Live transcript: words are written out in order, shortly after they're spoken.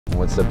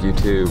What's up,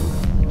 YouTube?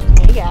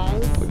 Hey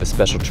guys. We have a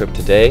special trip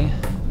today.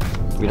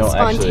 We don't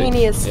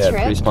spontaneous actually,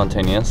 trip. Pretty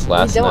spontaneous.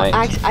 Last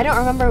night. I don't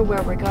remember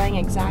where we're going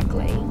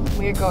exactly.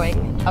 We're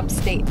going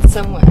upstate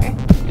somewhere.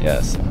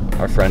 Yes.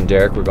 Our friend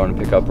Derek, we're going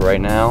to pick up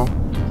right now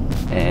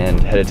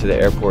and headed to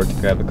the airport to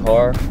grab a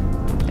car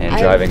and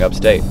driving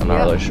upstate. I'm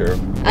not really sure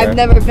where. I've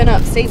never been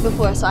upstate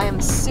before, so I am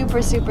super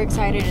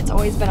excited. It's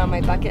always been on my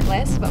bucket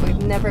list, but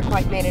we've never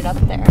quite made it up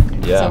there.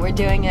 Yeah. So we're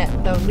doing it.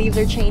 The leaves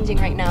are changing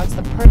right now. It's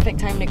the perfect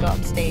time to go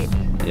upstate.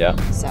 Yeah.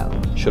 So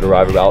should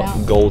arrive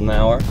about golden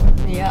hour.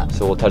 Yeah.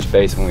 So we'll touch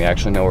base when we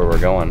actually know where we're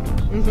going.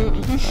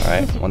 All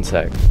right, one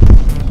sec.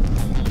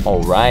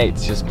 All right,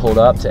 just pulled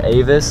up to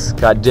Avis.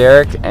 Got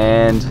Derek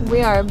and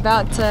we are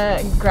about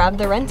to grab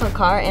the rental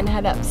car and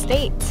head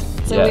upstate.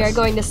 So we are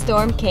going to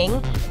Storm King,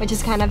 which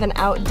is kind of an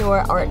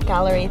outdoor art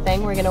gallery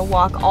thing. We're gonna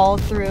walk all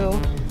through,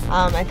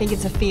 I think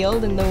it's a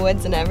field in the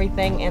woods and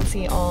everything, and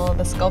see all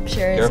the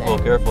sculptures. Careful.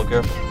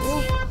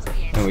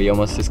 And we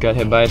almost just got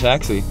hit by a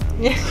taxi.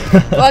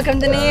 Welcome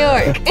to New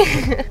York.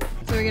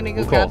 So we're gonna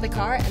go grab the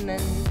car and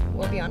then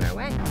we'll be on our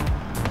way.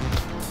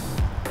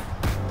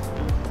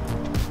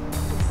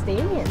 It's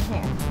steamy in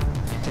here.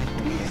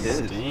 It is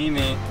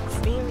steamy.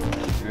 Steamy.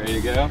 You ready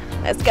to go?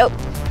 Let's go.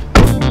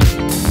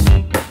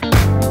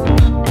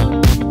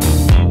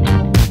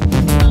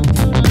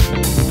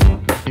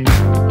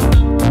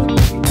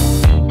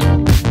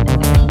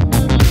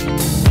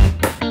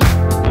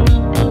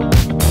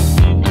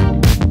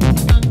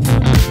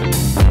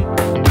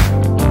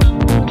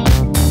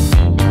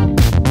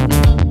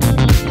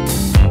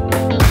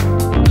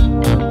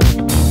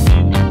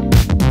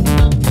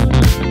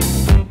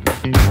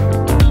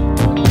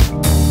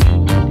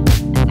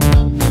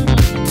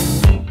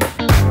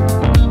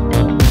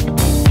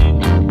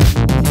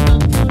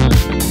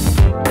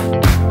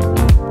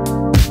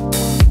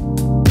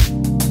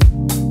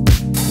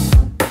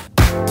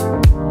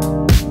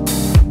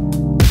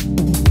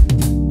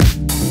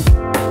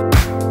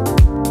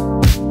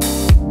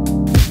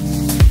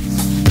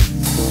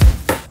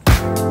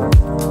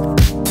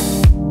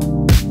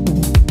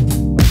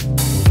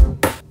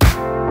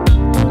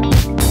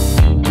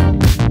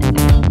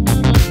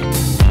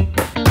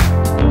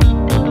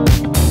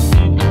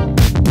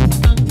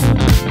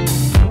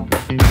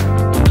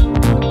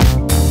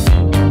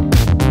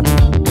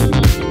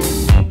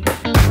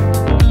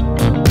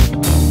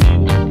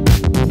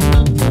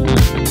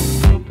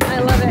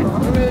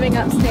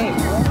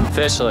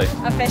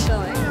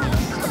 Officially.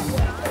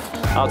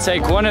 I'll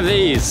take one of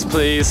these,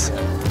 please.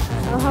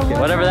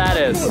 Whatever that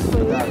is.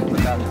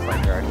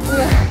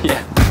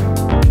 Yeah.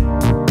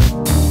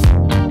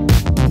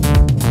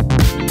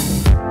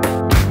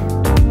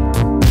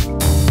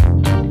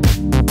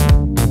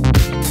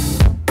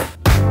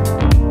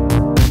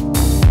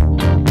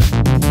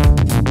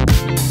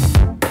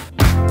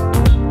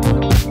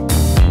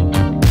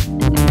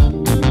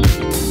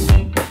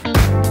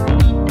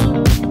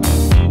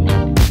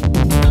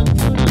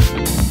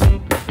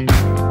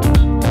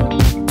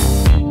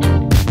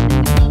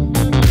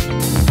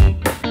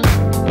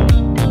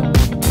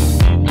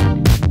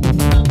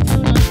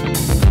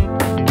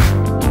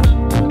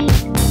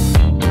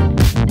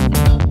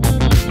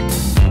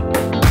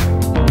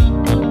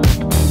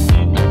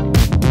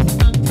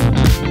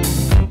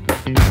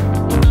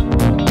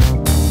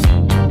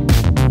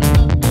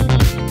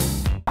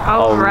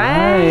 All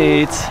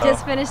right.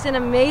 Just finished an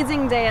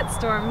amazing day at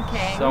Storm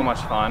King. So much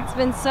fun. It's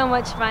been so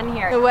much fun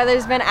here. The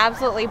weather's been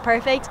absolutely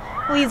perfect.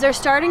 Leaves are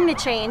starting to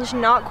change,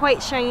 not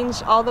quite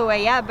changed all the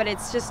way yet, but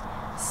it's just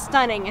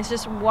stunning. It's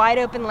just wide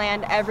open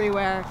land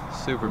everywhere.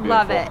 Super beautiful.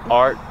 Love it.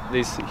 Art,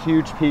 these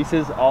huge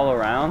pieces all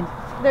around.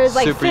 There's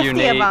like super 50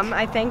 unique. of them,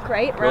 I think,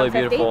 right? Really Around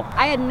 50. beautiful.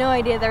 I had no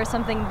idea there was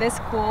something this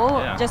cool,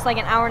 just like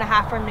an hour and a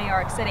half from New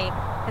York City.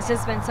 It's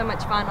just been so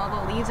much fun.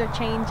 All the leaves are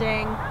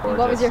changing. Gorgeous.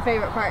 What was your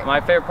favorite part? My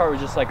favorite part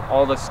was just like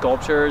all the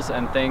sculptures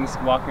and things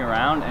walking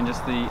around and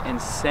just the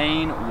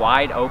insane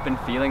wide open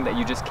feeling that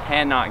you just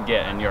cannot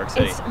get in New York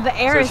City. The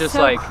air is just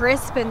so like,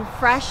 crisp and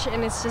fresh,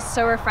 and it's just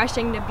so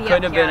refreshing to be couldn't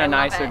up have here. been a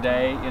nicer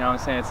day, you know what I'm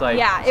saying? It's like,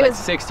 yeah, it was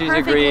 60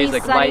 degrees,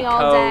 like light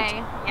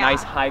coat,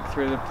 nice hike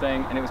through the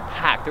thing, and it was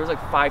packed. There was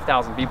like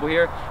 5,000 people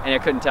here, and I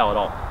couldn't tell at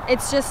all.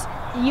 It's just,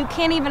 you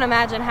can't even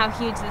imagine how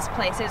huge this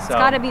place is. It's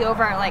got to be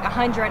over like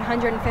 100,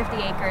 150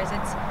 acres.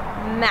 It's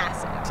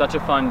massive. Such a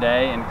fun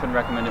day, and couldn't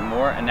recommend it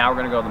more. And now we're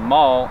gonna go to the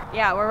mall.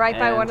 Yeah, we're right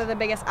by one of the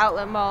biggest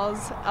outlet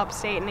malls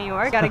upstate New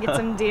York. Got to get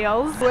some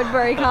deals.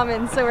 Woodbury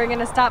Commons, so we're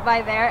gonna stop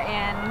by there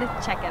and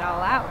check it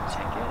all out.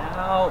 Check it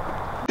out.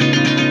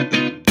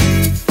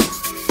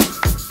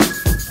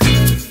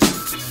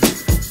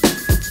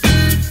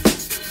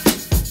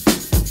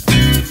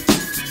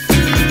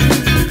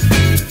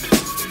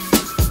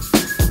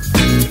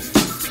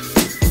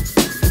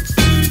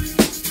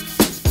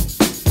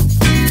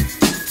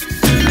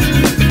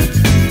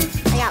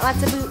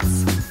 Lots of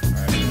boots.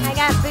 I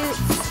got boots.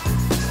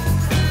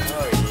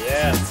 Oh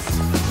yes.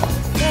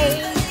 Yay.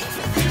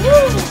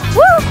 Woo!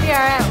 Woo! We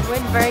are at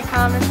Woodbury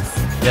Commons.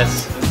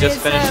 Yes, we just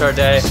finished our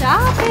day.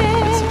 Shopping.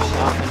 Did some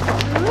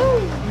shopping.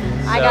 Woo!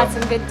 I got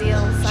some good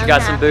deals. She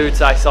got some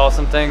boots. I saw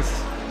some things.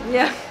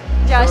 Yeah.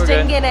 Josh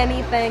didn't get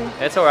anything.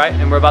 It's all right.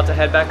 And we're about to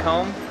head back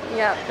home.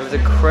 Yep. It was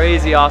a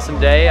crazy awesome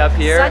day up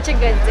here. Such a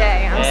good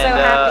day. I'm so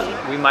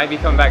happy. We might be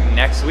coming back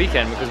next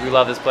weekend because we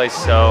love this place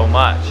so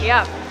much.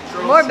 Yep.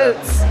 More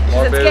boots.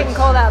 More it's boots, getting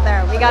cold out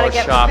there. We gotta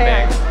get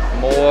shopping,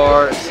 prepared.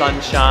 more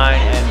sunshine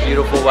and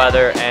beautiful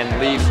weather and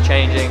leaves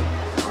changing.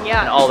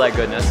 Yeah. And all that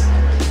goodness.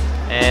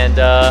 And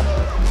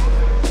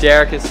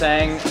Derek is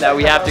saying that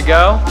we have to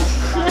go.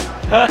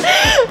 I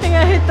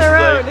gotta hit the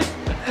road.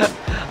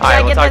 All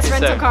right, we'll get this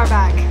rental car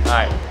back. All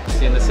right,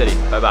 see you in the city.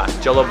 Bye bye.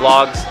 Jolo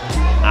Vlogs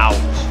out.